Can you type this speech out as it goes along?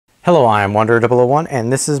Hello, I am Wanderer001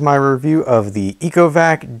 and this is my review of the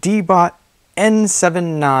ECOVACS Deebot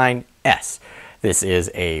N79S. This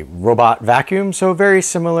is a robot vacuum, so very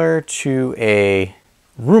similar to a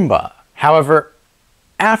Roomba. However,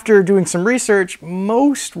 after doing some research,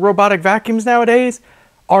 most robotic vacuums nowadays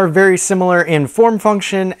are very similar in form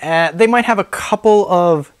function. They might have a couple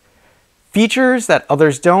of features that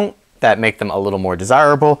others don't that make them a little more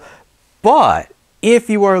desirable, but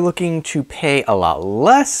if you are looking to pay a lot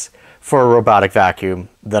less for a robotic vacuum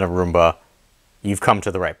than a Roomba, you've come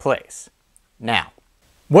to the right place. Now,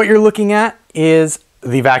 what you're looking at is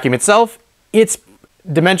the vacuum itself. Its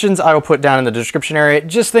dimensions I will put down in the description area.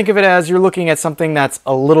 Just think of it as you're looking at something that's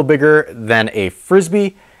a little bigger than a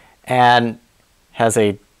Frisbee and has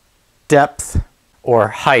a depth or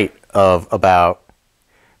height of about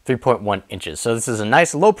 3.1 inches. So this is a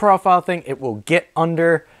nice low profile thing. It will get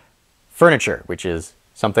under furniture, which is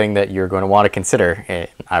something that you're going to want to consider, and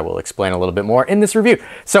I will explain a little bit more in this review.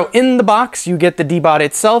 So in the box, you get the Deebot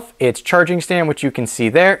itself, its charging stand, which you can see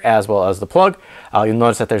there, as well as the plug. You'll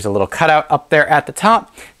notice that there's a little cutout up there at the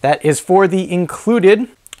top. That is for the included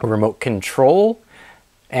remote control,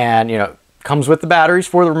 and comes with the batteries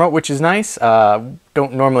for the remote, which is nice.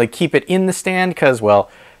 Don't normally keep it in the stand because,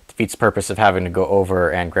 well, it defeats the purpose of having to go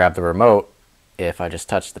over and grab the remote. If I just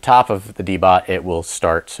touch the top of the Deebot, it will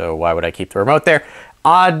start, so why would I keep the remote there?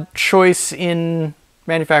 Odd choice in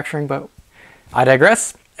manufacturing, but I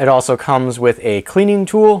digress. It also comes with a cleaning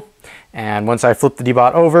tool, and once I flip the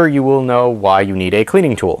Deebot over, you will know why you need a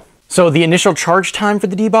cleaning tool. So the initial charge time for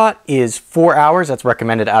the Deebot is 4 hours. That's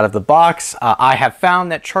recommended out of the box. I have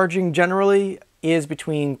found that charging generally is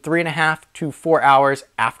between 3.5 to 4 hours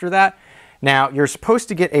after that. Now, you're supposed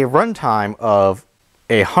to get a runtime of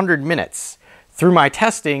 100 minutes. Through my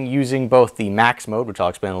testing using both the max mode, which I'll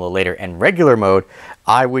explain a little later, and regular mode,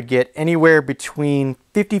 I would get anywhere between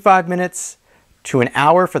 55 minutes to an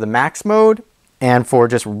hour for the max mode, and for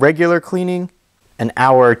just regular cleaning, an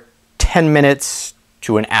hour, 10 minutes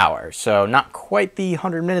to an hour. So not quite the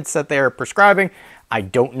 100 minutes that they're prescribing. I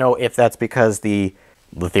don't know if that's because the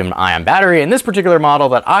lithium-ion battery in this particular model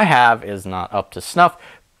that I have is not up to snuff,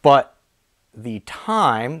 but the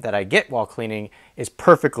time that I get while cleaning is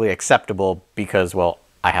perfectly acceptable because, well,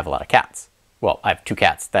 I have a lot of cats. Well, I have 2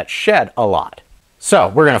 cats that shed a lot. So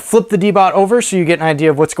we're going to flip the Deebot over so you get an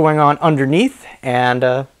idea of what's going on underneath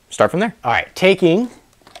and start from there. All right, taking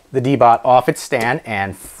the Deebot off its stand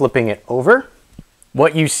and flipping it over.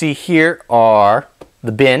 What you see here are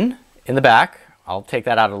the bin in the back. I'll take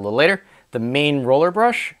that out a little later. The main roller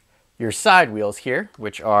brush, your side wheels here,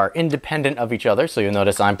 which are independent of each other. So you'll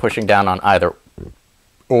notice I'm pushing down on either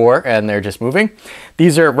or, and they're just moving.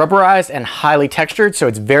 These are rubberized and highly textured, so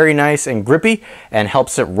it's very nice and grippy and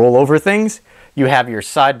helps it roll over things. You have your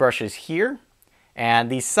side brushes here, and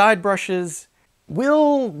these side brushes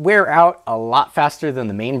will wear out a lot faster than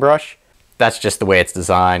the main brush. That's just the way it's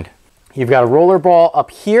designed. You've got a roller ball up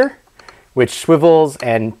here, which swivels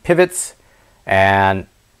and pivots, and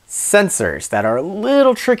sensors that are a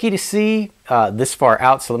little tricky to see this far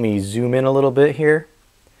out, so let me zoom in a little bit here.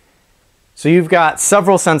 So you've got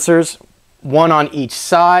several sensors, one on each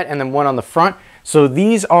side and then one on the front. So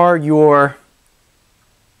these are your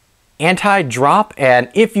anti-drop, and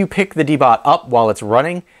if you pick the Deebot up while it's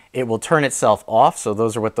running, it will turn itself off. So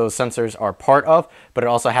those are what those sensors are part of, but it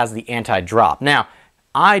also has the anti-drop. Now,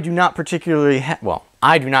 I do not particularly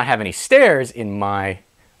I do not have any stairs in my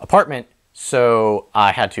apartment, so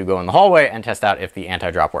I had to go in the hallway and test out if the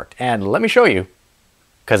anti-drop worked. And let me show you,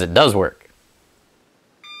 because it does work.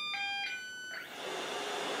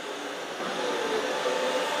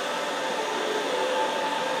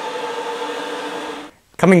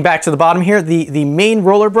 Coming back to the bottom here, the main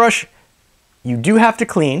roller brush, you do have to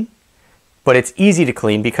clean, but it's easy to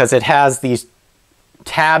clean because it has these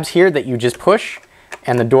tabs here that you just push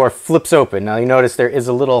and the door flips open. Now you notice there is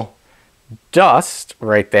a little dust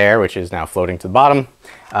right there, which is now floating to the bottom,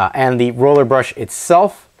 and the roller brush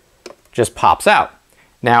itself just pops out.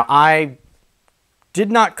 Now, I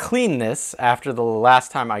did not clean this after the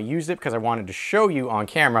last time I used it because I wanted to show you on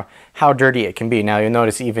camera how dirty it can be. Now, you'll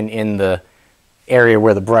notice even in the area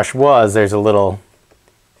where the brush was, there's a little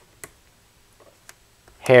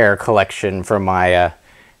hair collection from my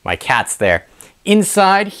my cats there.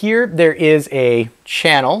 Inside here, there is a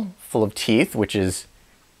channel full of teeth, which is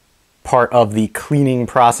part of the cleaning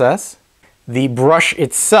process. The brush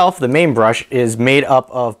itself, the main brush, is made up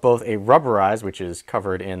of both a rubberized, which is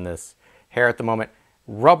covered in this hair at the moment,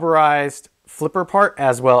 rubberized flipper part,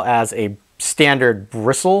 as well as a standard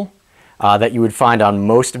bristle that you would find on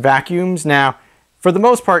most vacuums. Now, for the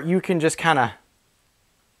most part, you can just kind of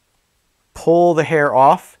pull the hair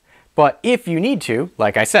off. But if you need to,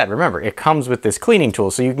 like I said, remember, it comes with this cleaning tool,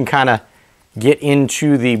 so you can kind of get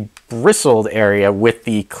into the bristled area with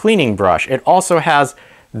the cleaning brush. It also has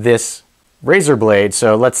this razor blade,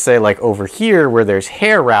 so let's say like over here where there's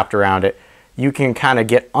hair wrapped around it, you can kind of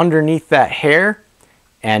get underneath that hair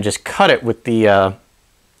and just cut it with the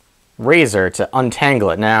razor to untangle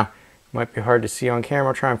it. Now, it might be hard to see on camera,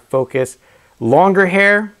 I'll try and focus. Longer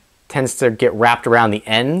hair tends to get wrapped around the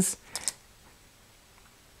ends,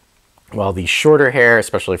 while the shorter hair,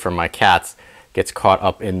 especially from my cats, gets caught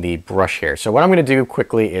up in the brush hair. So what I'm going to do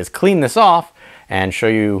quickly is clean this off and show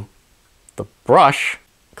you the brush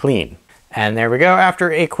clean. And there we go.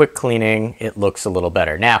 After a quick cleaning, it looks a little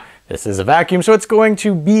better. Now, this is a vacuum, so it's going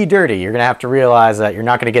to be dirty. You're going to have to realize that you're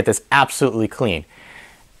not going to get this absolutely clean.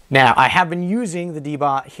 Now, I have been using the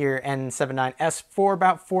Deebot here N79S for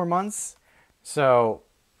about 4 months. So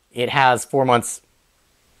it has 4 months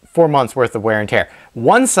worth of wear and tear.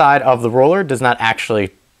 One side of the roller does not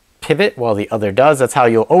actually pivot while the other does. That's how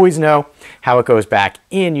you'll always know how it goes back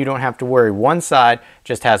in. You don't have to worry. One side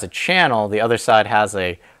just has a channel. The other side has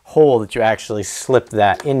a hole that you actually slip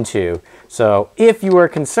that into. So if you are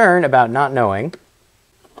concerned about not knowing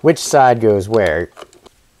which side goes where,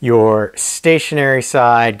 your stationary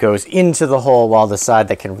side goes into the hole while the side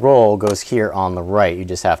that can roll goes here on the right. You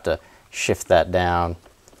just have to shift that down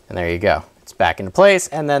and there you go. It's back into place,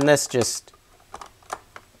 and then this just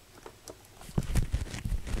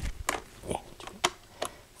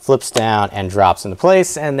flips down and drops into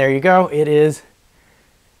place, and there you go. It is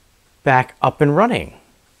back up and running.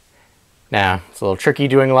 Now, it's a little tricky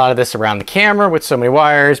doing a lot of this around the camera with so many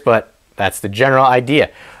wires, but that's the general idea.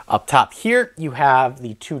 Up top here, you have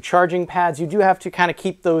the 2 charging pads. You do have to kind of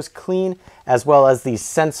keep those clean, as well as these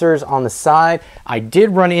sensors on the side. I did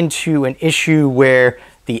run into an issue where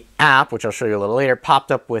the app, which I'll show you a little later,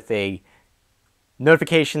 popped up with a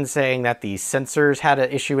notification saying that the sensors had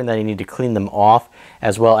an issue and that I need to clean them off,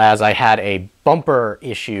 as well as I had a bumper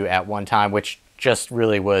issue at one time, which just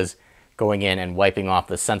really was going in and wiping off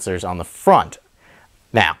the sensors on the front.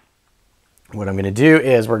 Now, what I'm going to do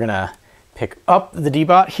is we're going to pick up the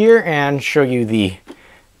Deebot here and show you the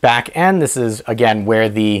back end. This is, again, where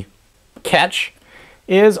the catch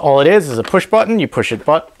is. All it is a push button. You push it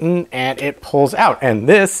button and it pulls out. And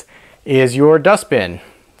this is your dustbin.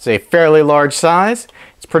 It's a fairly large size.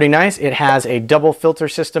 It's pretty nice. It has a double filter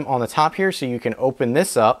system on the top here, so you can open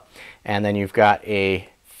this up and then you've got a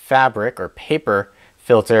fabric or paper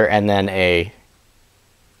filter and then a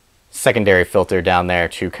secondary filter down there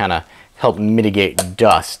to kind of help mitigate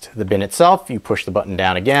dust. The bin itself, you push the button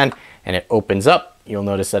down again and it opens up. You'll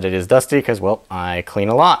notice that it is dusty because, well, I clean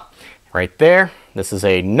a lot. Right there, this is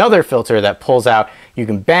another filter that pulls out. You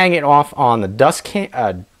can bang it off on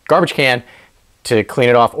the garbage can to clean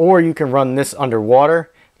it off, or you can run this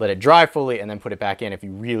underwater, let it dry fully, and then put it back in if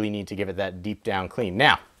you really need to give it that deep down clean.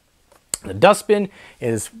 Now, the dustbin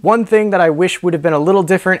is one thing that I wish would have been a little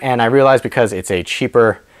different, and I realize because it's a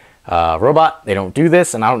cheaper robot, they don't do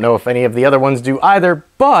this, and I don't know if any of the other ones do either,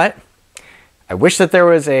 but I wish that there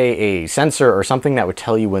was a sensor or something that would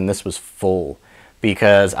tell you when this was full,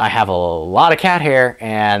 because I have a lot of cat hair,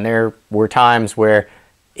 and there were times where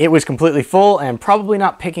it was completely full and probably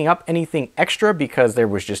not picking up anything extra because there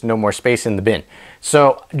was just no more space in the bin.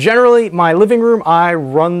 So generally, my living room, I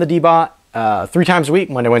run the Deebot 3 times a week,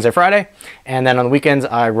 Monday, Wednesday, Friday. And then on the weekends,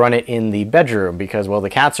 I run it in the bedroom because, well, the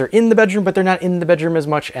cats are in the bedroom, but they're not in the bedroom as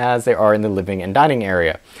much as they are in the living and dining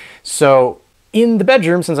area. So in the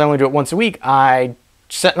bedroom, since I only do it once a week, I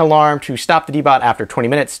set an alarm to stop the Deebot after 20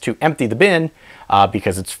 minutes to empty the bin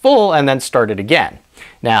because it's full, and then start it again.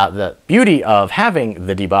 Now, the beauty of having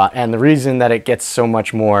the Deebot and the reason that it gets so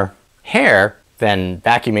much more hair than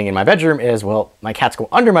vacuuming in my bedroom is, well, my cats go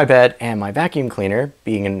under my bed, and my vacuum cleaner,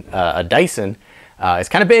 being a Dyson, is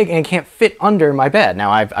kind of big and can't fit under my bed.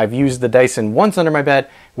 Now, I've used the Dyson once under my bed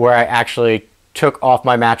where I actually took off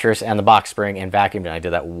my mattress and the box spring and vacuumed, and I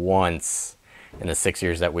did that once in the 6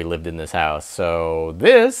 years that we lived in this house. So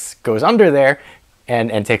this goes under there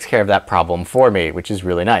and takes care of that problem for me, which is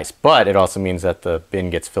really nice. But it also means that the bin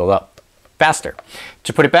gets filled up faster.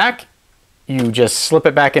 To put it back, you just slip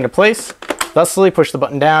it back into place, thusly push the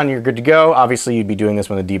button down, you're good to go. Obviously, you'd be doing this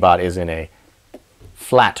when the Deebot is in a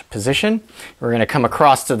flat position. We're gonna come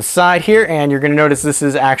across to the side here, and you're gonna notice this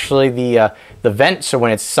is actually the vent, so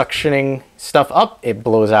when it's suctioning stuff up, it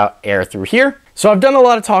blows out air through here. So I've done a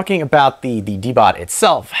lot of talking about the Deebot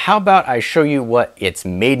itself. How about I show you what its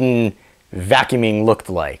maiden vacuuming looked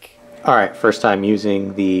like? All right, first time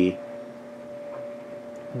using the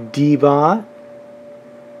Deebot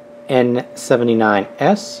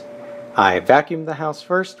N79S. I vacuumed the house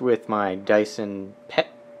first with my Dyson Pet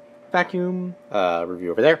vacuum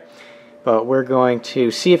review over there. But we're going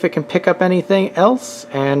to see if it can pick up anything else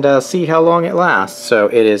and see how long it lasts. So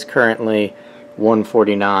it is currently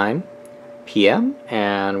 1:49 p.m.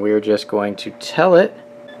 and we're just going to tell it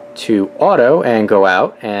to auto and go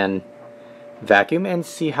out and vacuum and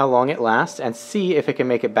see how long it lasts and see if it can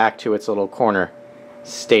make it back to its little corner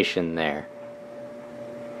station there.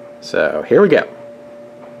 So here we go.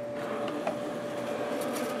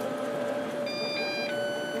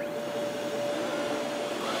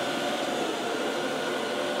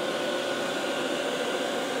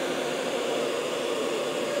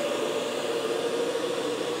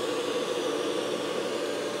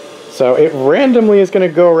 So it randomly is going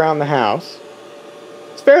to go around the house.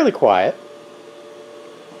 It's fairly quiet.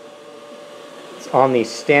 It's on the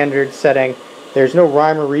standard setting. There's no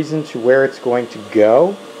rhyme or reason to where it's going to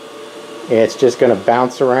go. It's just going to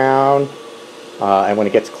bounce around, and when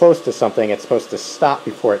it gets close to something, it's supposed to stop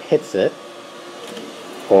before it hits it.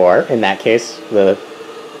 Or, in that case, the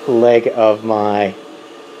leg of my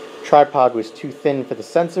tripod was too thin for the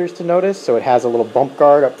sensors to notice, so it has a little bump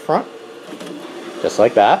guard up front, just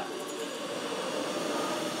like that.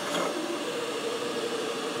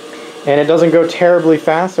 And it doesn't go terribly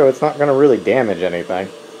fast, so it's not going to really damage anything.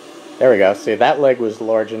 There we go. See, that leg was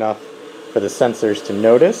large enough for the sensors to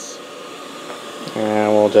notice.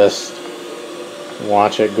 And we'll just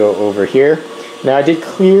watch it go over here. Now, I did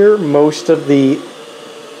clear most of the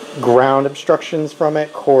ground obstructions from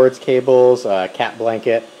it, cords, cables, cat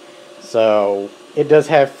blanket. So it does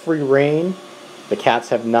have free reign. The cats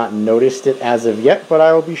have not noticed it as of yet, but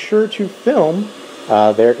I will be sure to film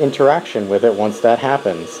their interaction with it once that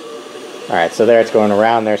happens. Alright, so there it's going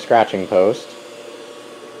around their scratching post.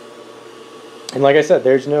 And like I said,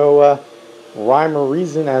 there's no rhyme or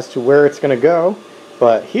reason as to where it's going to go.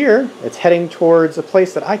 But here, it's heading towards a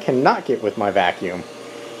place that I cannot get with my vacuum,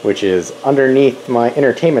 which is underneath my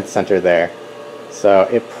entertainment center there. So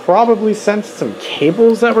it probably sensed some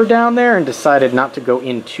cables that were down there and decided not to go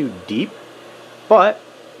in too deep. But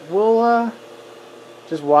we'll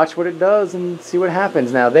just watch what it does and see what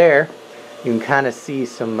happens. Now there, you can kind of see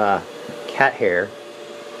some cat hair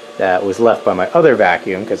that was left by my other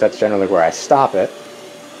vacuum, because that's generally where I stop it.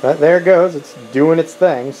 But there it goes, it's doing its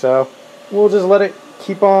thing, so we'll just let it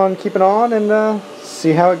keep on keeping on and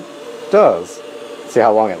see how it does. See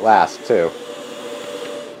how long it lasts too.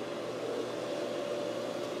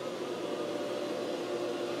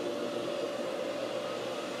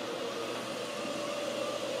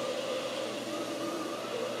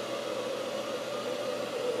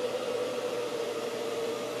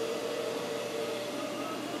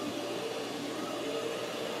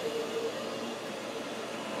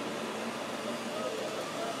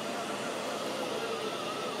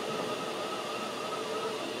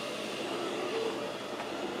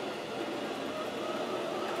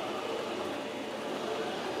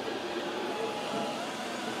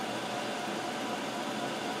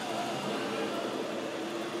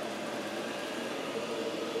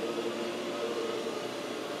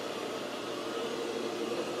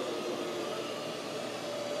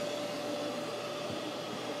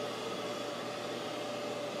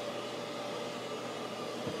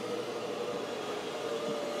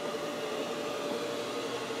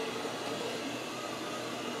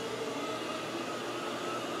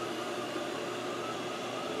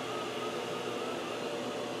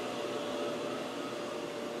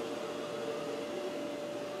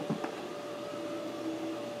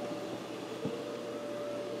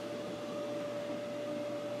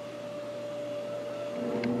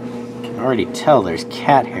 I already tell there's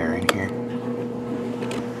cat hair in here.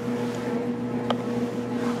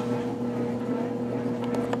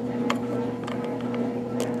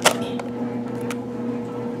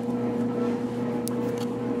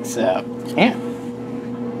 So, yeah.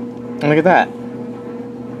 And look at that.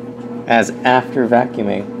 As after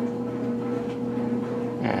vacuuming.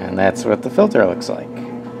 And that's what the filter looks like.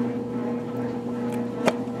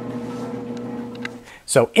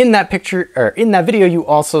 So in that picture, or in that video, you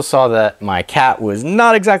also saw that my cat was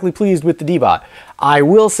not exactly pleased with the Deebot. I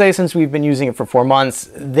will say, since we've been using it for 4 months,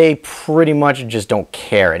 they pretty much just don't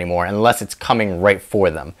care anymore unless it's coming right for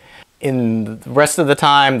them. In the rest of the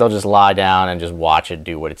time, they'll just lie down and just watch it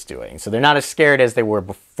do what it's doing. So they're not as scared as they were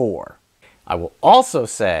before. I will also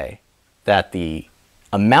say that the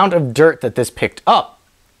amount of dirt that this picked up,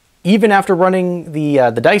 even after running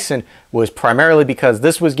the Dyson, was primarily because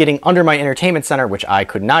this was getting under my entertainment center, which I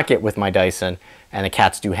could not get with my Dyson, and the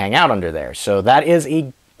cats do hang out under there. So that is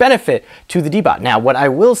a benefit to the Deebot. Now, what I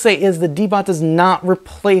will say is the Deebot does not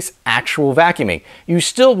replace actual vacuuming. You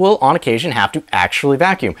still will, on occasion, have to actually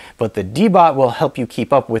vacuum, but the Deebot will help you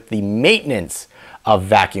keep up with the maintenance of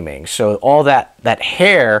vacuuming. So all that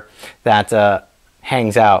hair that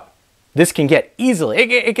hangs out, this can get easily,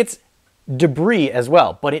 it gets debris as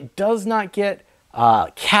well, but it does not get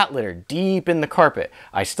cat litter deep in the carpet.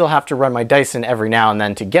 I still have to run my Dyson every now and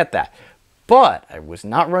then to get that. But I was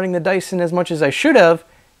not running the Dyson as much as I should have,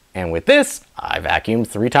 and with this, I vacuum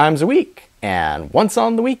 3 times a week and once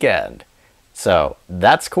on the weekend. So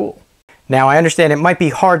that's cool. Now I understand it might be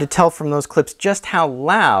hard to tell from those clips just how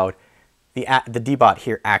loud the Deebot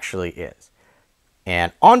here actually is.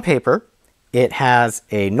 And on paper, it has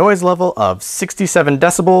a noise level of 67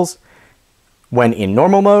 decibels when in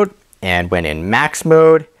normal mode, and when in max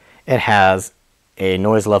mode, it has a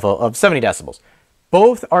noise level of 70 decibels.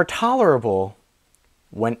 Both are tolerable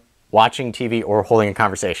when watching TV or holding a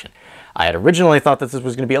conversation. I had originally thought that this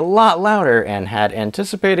was going to be a lot louder and had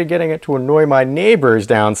anticipated getting it to annoy my neighbors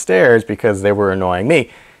downstairs because they were annoying me,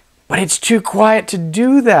 but it's too quiet to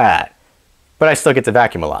do that. But I still get to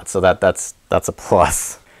vacuum a lot, so that's a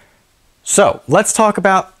plus. So let's talk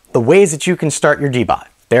about the ways that you can start your Deebot.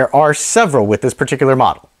 There are several with this particular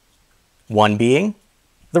model. One being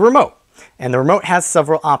the remote. And the remote has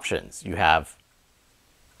several options. You have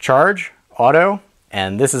charge, auto,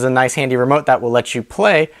 and this is a nice handy remote that will let you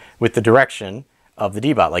play with the direction of the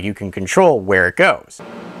Deebot. Like you can control where it goes.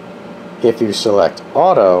 If you select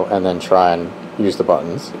auto and then try and use the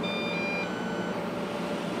buttons,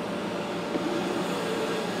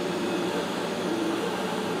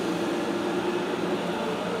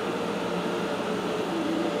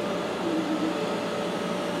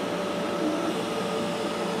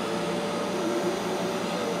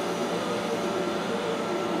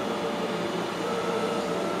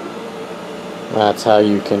 that's how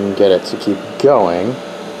you can get it to keep going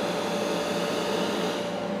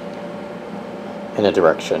in a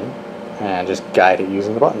direction and just guide it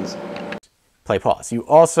using the buttons. Play pause. You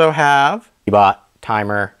also have Deebot,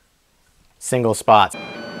 timer, single spots.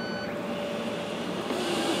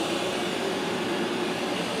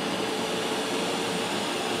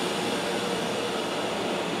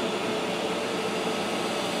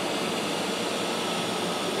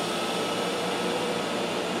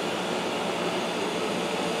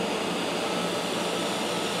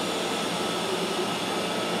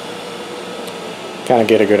 Kind of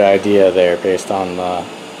get a good idea there based on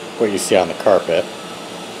what you see on the carpet,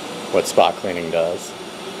 what spot cleaning does.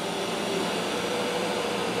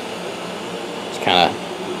 Just kind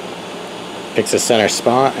of picks a center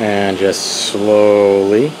spot and just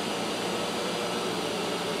slowly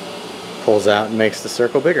pulls out and makes the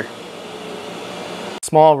circle bigger.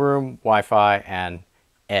 Small room, Wi-Fi, and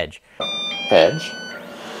edge. Edge.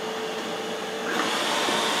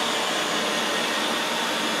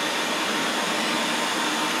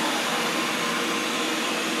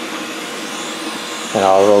 And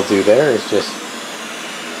all it'll do there is just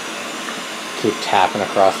keep tapping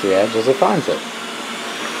across the edge as it finds it.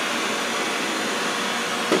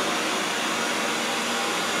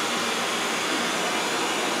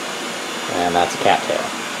 And that's a cattail.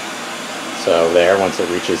 So there, once it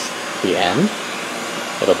reaches the end,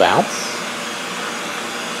 it'll bounce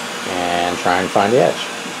and try and find the edge.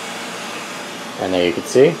 And there you can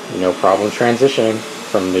see, no problem transitioning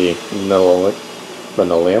from the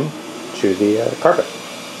linoleum to the carpet.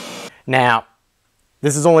 Now,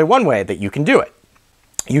 this is only one way that you can do it.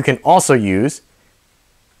 You can also use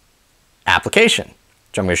application,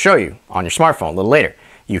 which I'm going to show you on your smartphone a little later.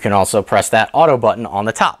 You can also press that auto button on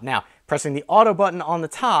the top. Now, pressing the auto button on the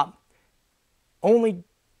top only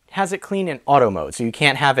has it clean in auto mode, so you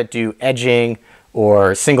can't have it do edging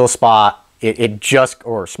or single spot.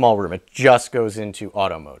 Or small room. It just goes into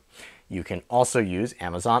auto mode. You can also use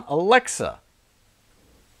Amazon Alexa,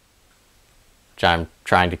 which I'm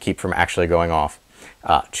trying to keep from actually going off,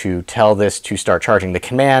 to tell this to start charging. The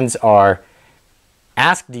commands are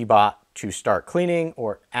ask Deebot to start cleaning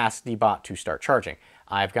or ask Deebot to start charging.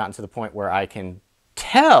 I've gotten to the point where I can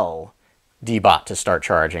tell Deebot to start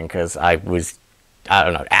charging because I don't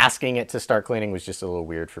know, asking it to start cleaning was just a little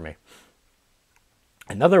weird for me.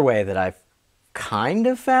 Another way that I've kind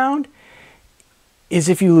of found is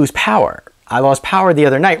if you lose power. I lost power the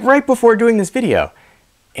other night right before doing this video,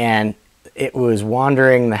 and it was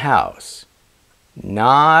wandering the house.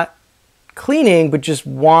 Not cleaning, but just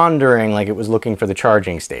wandering like it was looking for the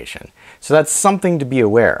charging station. So that's something to be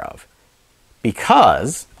aware of,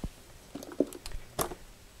 because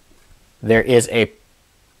there is a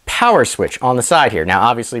power switch on the side here. Now,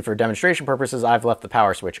 obviously, for demonstration purposes, I've left the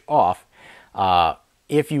power switch off.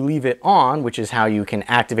 If you leave it on, which is how you can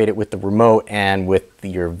activate it with the remote and with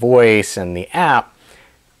your voice and the app,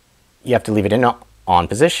 you have to leave it in on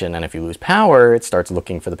position, and if you lose power, it starts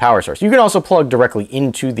looking for the power source. You can also plug directly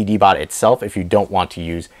into the Deebot itself if you don't want to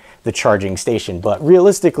use the charging station, but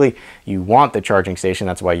realistically, you want the charging station.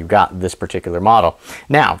 That's why you got this particular model.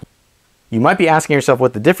 Now, you might be asking yourself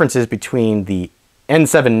what the difference is between the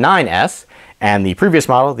N79S and the previous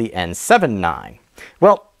model, the N79.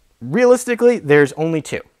 Well, realistically, there's only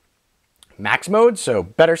two. Max mode, so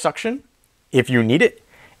better suction if you need it,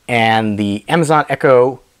 and the Amazon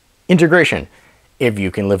Echo integration. If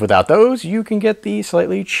you can live without those, you can get the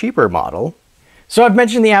slightly cheaper model. So I've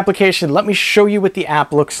mentioned the application. Let me show you what the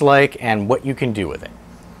app looks like and what you can do with it.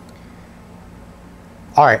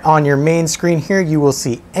 All right, on your main screen here, you will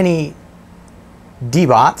see any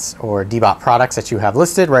Deebots or Deebot products that you have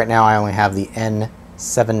listed. Right now, I only have the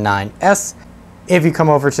N79S. If you come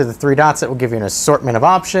over to the three dots, it will give you an assortment of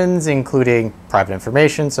options, including private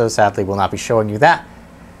information, so sadly we'll not be showing you that.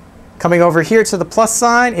 Coming over here to the plus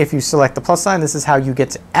sign, if you select the plus sign, this is how you get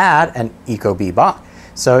to add an ECOVACS bot.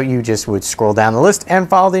 So you just would scroll down the list and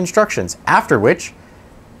follow the instructions, after which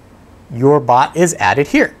your bot is added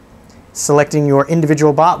here. Selecting your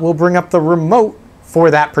individual bot will bring up the remote for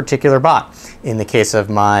that particular bot. In the case of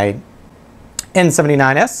my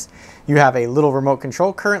N79S, you have a little remote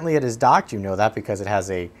control. Currently it is docked. You know that because it has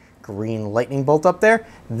a green lightning bolt up there.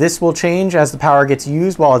 This will change as the power gets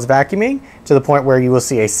used while it's vacuuming to the point where you will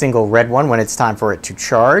see a single red one when it's time for it to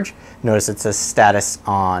charge. Notice it says status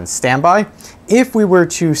on standby. If we were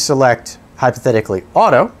to select hypothetically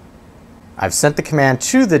auto, I've sent the command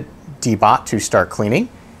to the Deebot to start cleaning.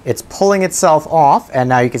 It's pulling itself off and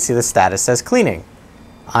now you can see the status says cleaning.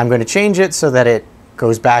 I'm going to change it so that it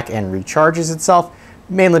goes back and recharges itself,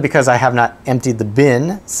 mainly because I have not emptied the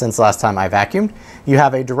bin since last time I vacuumed. You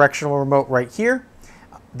have a directional remote right here.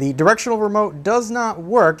 The directional remote does not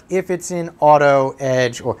work if it's in auto,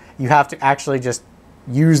 edge, or you have to actually just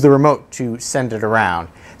use the remote to send it around.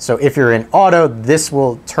 So if you're in auto, this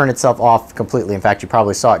will turn itself off completely. In fact, you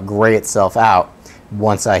probably saw it gray itself out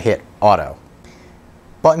once I hit auto.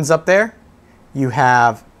 Buttons up there, you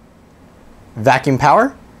have vacuum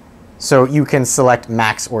power. So you can select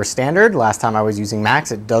max or standard. Last time I was using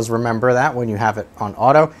max, it does remember that when you have it on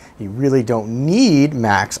auto. You really don't need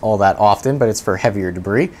max all that often, but it's for heavier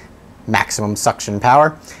debris. Maximum suction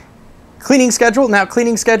power. Cleaning schedule. Now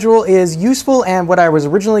cleaning schedule is useful, and what I was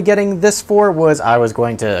originally getting this for was I was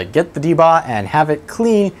going to get the Deebot and have it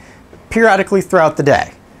clean periodically throughout the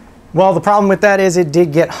day. Well, the problem with that is it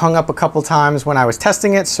did get hung up a couple times when I was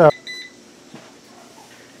testing it, so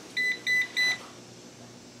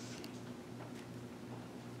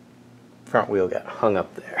front wheel got hung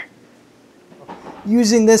up there.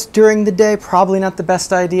 Using this during the day, probably not the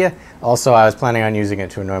best idea. Also, I was planning on using it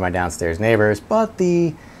to annoy my downstairs neighbors, but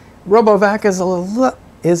the RoboVac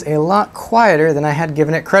is a lot quieter than I had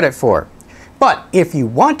given it credit for. But if you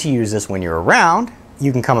want to use this when you're around,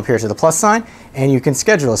 you can come up here to the plus sign and you can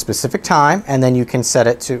schedule a specific time and then you can set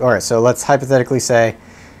it to, all right, so let's hypothetically say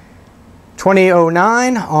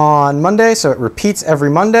 20:09 on Monday, so it repeats every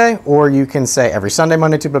Monday, or you can say every Sunday,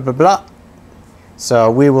 Monday to blah, blah, blah.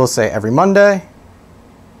 So we will say every Monday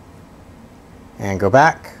and go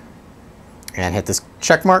back and hit this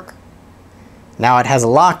check mark. Now it has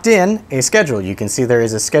locked in a schedule. You can see there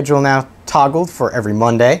is a schedule now toggled for every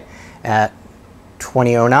Monday at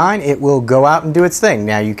 20:09. It will go out and do its thing.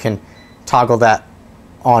 Now you can toggle that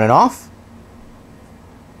on and off.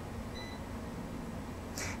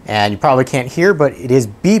 And you probably can't hear, but it is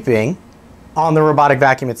beeping on the robotic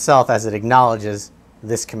vacuum itself as it acknowledges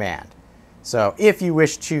this command. So if you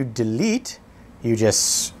wish to delete, you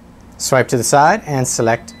just swipe to the side and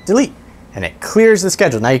select delete, and it clears the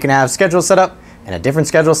schedule. Now you can have schedule set up and a different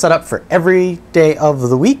schedule set up for every day of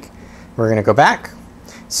the week. We're going to go back.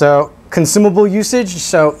 So consumable usage,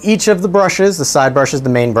 so each of the brushes, the side brushes, the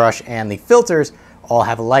main brush, and the filters all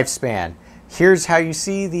have a lifespan. Here's how you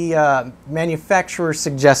see the manufacturer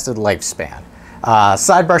suggested lifespan.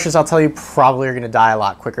 Side brushes, I'll tell you, probably are going to die a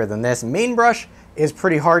lot quicker than this. Main brush is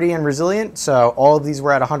pretty hardy and resilient, so all of these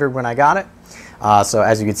were at 100 when I got it. So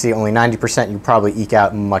as you can see, only 90%, you probably eke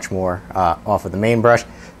out much more off of the main brush.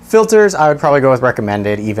 Filters, I would probably go with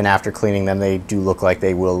recommended. Even after cleaning them, they do look like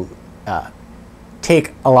they will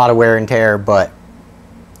take a lot of wear and tear, but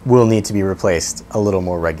will need to be replaced a little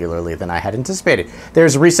more regularly than I had anticipated.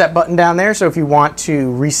 There's a reset button down there, so if you want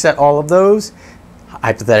to reset all of those,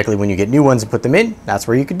 hypothetically when you get new ones and put them in, that's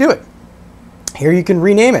where you could do it. Here you can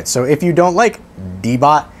rename it. So if you don't like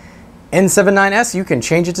Deebot N79S, you can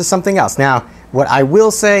change it to something else. Now, what I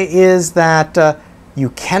will say is that you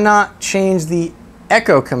cannot change the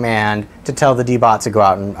echo command to tell the Deebot to go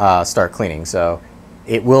out and start cleaning. So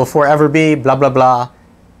it will forever be blah, blah, blah,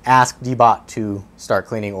 ask Deebot to start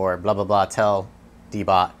cleaning, or blah, blah, blah, tell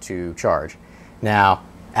Deebot to charge. Now,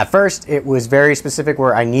 at first, it was very specific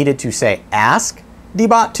where I needed to say ask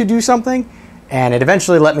Deebot to do something, and it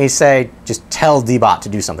eventually let me say just tell Deebot to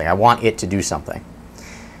do something. I want it to do something.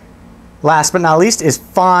 Last but not least is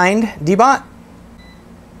find Deebot.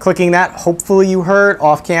 Clicking that, hopefully you heard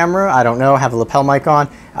off camera, I don't know, have a lapel mic on.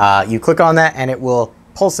 You click on that and it will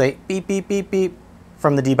pulsate beep, beep, beep, beep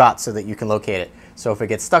from the Deebot so that you can locate it. So if it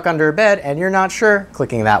gets stuck under a bed and you're not sure,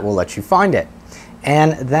 clicking that will let you find it.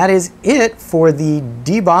 And that is it for the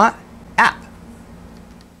Deebot app.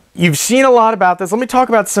 You've seen a lot about this. Let me talk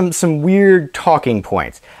about some weird talking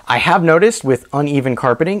points. I have noticed with uneven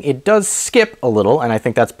carpeting, it does skip a little, and I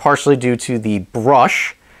think that's partially due to the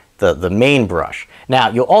brush, the main brush. Now,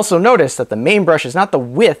 you'll also notice that the main brush is not the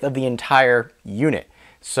width of the entire unit.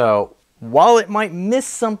 So while it might miss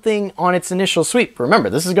something on its initial sweep, remember,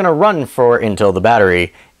 this is going to run until the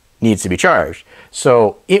battery needs to be charged.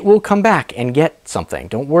 So it will come back and get something.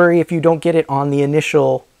 Don't worry if you don't get it on the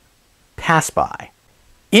initial pass by.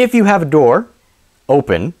 If you have a door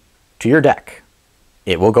open to your deck,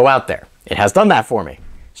 it will go out there. It has done that for me.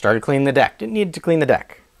 Started cleaning the deck. Didn't need to clean the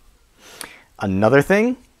deck. Another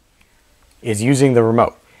thing is using the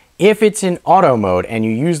remote. If it's in auto mode and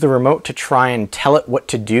you use the remote to try and tell it what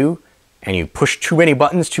to do, and you push too many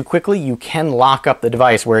buttons too quickly, you can lock up the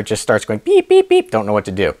device where it just starts going beep, beep, beep, don't know what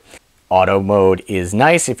to do. Auto mode is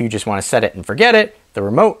nice if you just want to set it and forget it. The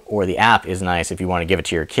remote or the app is nice if you want to give it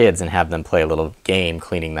to your kids and have them play a little game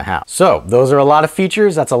cleaning the house. So those are a lot of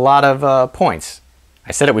features. That's a lot of points.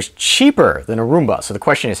 I said it was cheaper than a Roomba. So the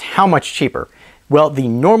question is, how much cheaper? Well, the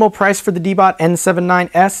normal price for the Deebot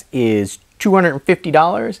N79S is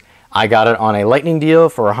 $250. I got it on a lightning deal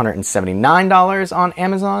for $179 on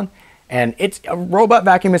Amazon. And it's a robot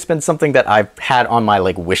vacuum has been something that I've had on my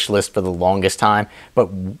wish list for the longest time,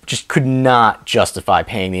 but just could not justify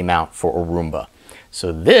paying the amount for a Roomba.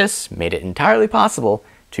 So this made it entirely possible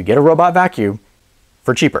to get a robot vacuum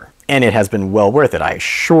for cheaper. And it has been well worth it, I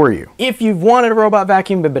assure you. If you've wanted a robot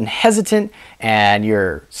vacuum but been hesitant and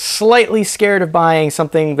you're slightly scared of buying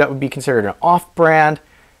something that would be considered an off-brand,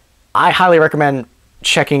 I highly recommend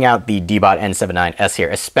checking out the Deebot N79S here,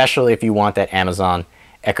 especially if you want that Amazon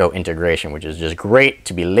Echo integration, which is just great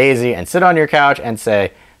to be lazy and sit on your couch and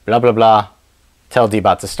say, blah, blah, blah, tell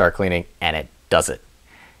Deebot to start cleaning, and it does it.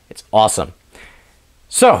 It's awesome.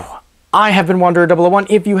 So, I have been Wanderer001.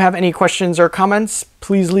 If you have any questions or comments,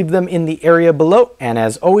 please leave them in the area below. And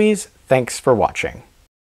as always, thanks for watching.